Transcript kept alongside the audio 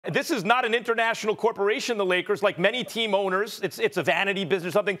This is not an international corporation, the Lakers, like many team owners. It's a vanity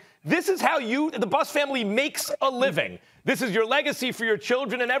business or something. This is how the Buss family makes a living. This is your legacy for your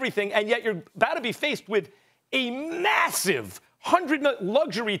children and everything, and yet you're about to be faced with a massive $100 million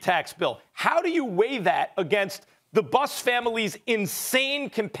luxury tax bill. How do you weigh that against the Buss family's insane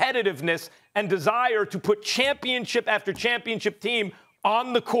competitiveness and desire to put championship after championship team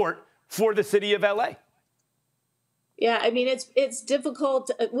on the court for the city of L.A.? Yeah, I mean, it's difficult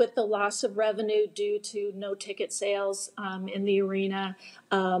with the loss of revenue due to no ticket sales in the arena.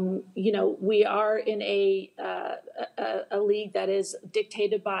 We are in a league that is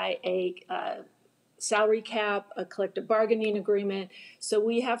dictated by a salary cap, a collective bargaining agreement. So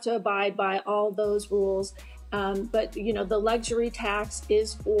we have to abide by all those rules. But the luxury tax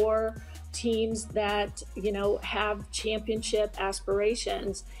is for teams that, have championship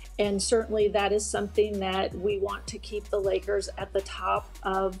aspirations. And certainly that is something that we want to keep the Lakers at the top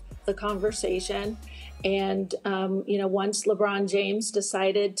of the conversation. And, once LeBron James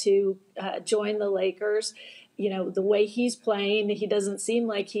decided to join the Lakers, the way he's playing, he doesn't seem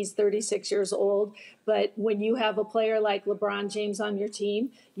like he's 36 years old. But when you have a player like LeBron James on your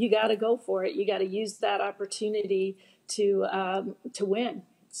team, you got to go for it. You got to use that opportunity to win.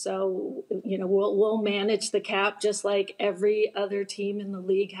 So, we'll manage the cap just like every other team in the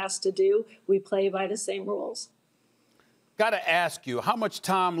league has to do. We play by the same rules. Got to ask you, how much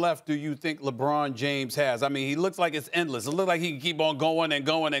time left do you think LeBron James has? I mean, he looks like it's endless. It looks like he can keep on going and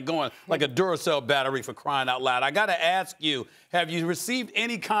going and going, like a Duracell battery, for crying out loud. I got to ask you, have you received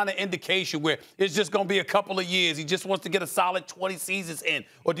any kind of indication where it's just going to be a couple of years, he just wants to get a solid 20 seasons in?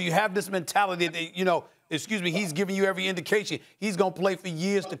 Or do you have this mentality that, he's giving you every indication he's going to play for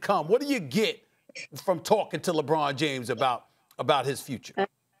years to come? What do you get from talking to LeBron James about his future?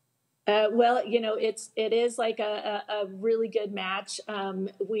 It is like a really good match.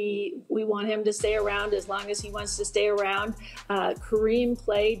 We want him to stay around as long as he wants to stay around. Kareem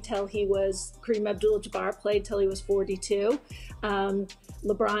Abdul-Jabbar played till he was 42.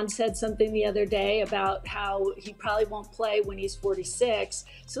 LeBron said something the other day about how he probably won't play when he's 46.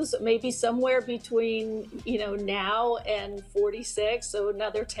 So maybe somewhere between, now and 46, so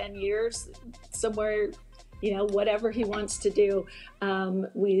another 10 years, somewhere, whatever he wants to do.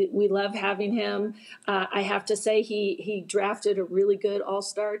 We love having him. I have to say he drafted a really good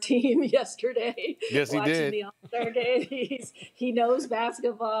all-star team yesterday. Yes, he did. Watching the all-star game. He knows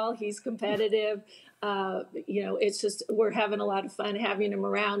basketball. He's competitive. It's just we're having a lot of fun having him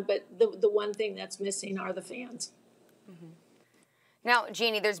around. But the one thing that's missing are the fans. Mm-hmm. Now,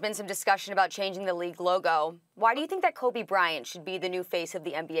 Jeanie, there's been some discussion about changing the league logo. Why do you think that Kobe Bryant should be the new face of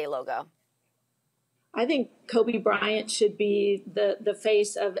the NBA logo? I think Kobe Bryant should be the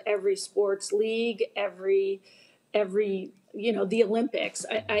face of every sports league, every the Olympics.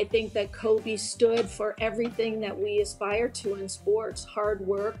 I think that Kobe stood for everything that we aspire to in sports: hard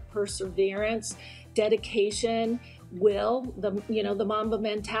work, perseverance, dedication, will, the Mamba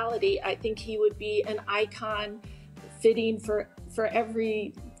mentality. I think he would be an icon fitting for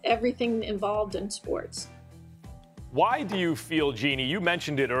everything involved in sports. Why do you feel, Jeanie, you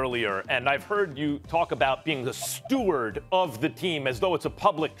mentioned it earlier, and I've heard you talk about being the steward of the team as though it's a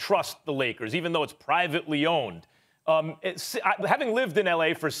public trust, the Lakers, even though it's privately owned. Having lived in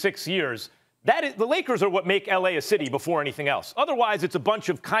L.A. for 6 years, the Lakers are what make L.A. a city before anything else. Otherwise, it's a bunch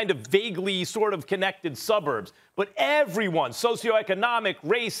of kind of vaguely sort of connected suburbs. But everyone, socioeconomic,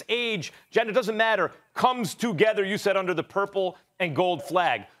 race, age, gender, doesn't matter, comes together, you said, under the purple and gold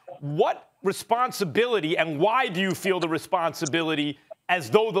flag. What responsibility, and why do you feel the responsibility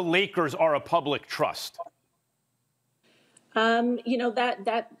as though the Lakers are a public trust?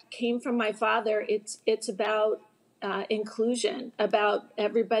 That came from my father. It's about inclusion, about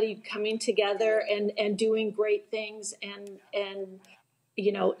everybody coming together and doing great things. And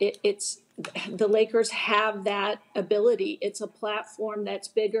the Lakers have that ability. It's a platform that's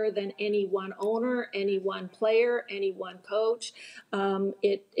bigger than any one owner, any one player, any one coach.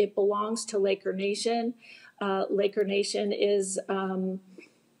 It belongs to Laker Nation. Laker Nation is, the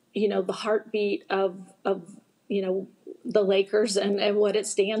heartbeat of the Lakers and what it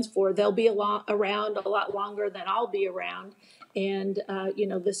stands for. They'll be around a lot longer than I'll be around. And,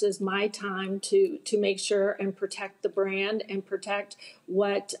 this is my time to make sure and protect the brand and protect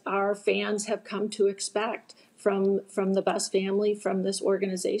what our fans have come to expect from the Buss family, from this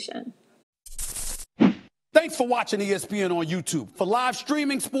organization. Thanks for watching ESPN on YouTube. For live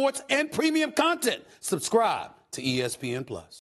streaming, sports, and premium content, subscribe to ESPN+.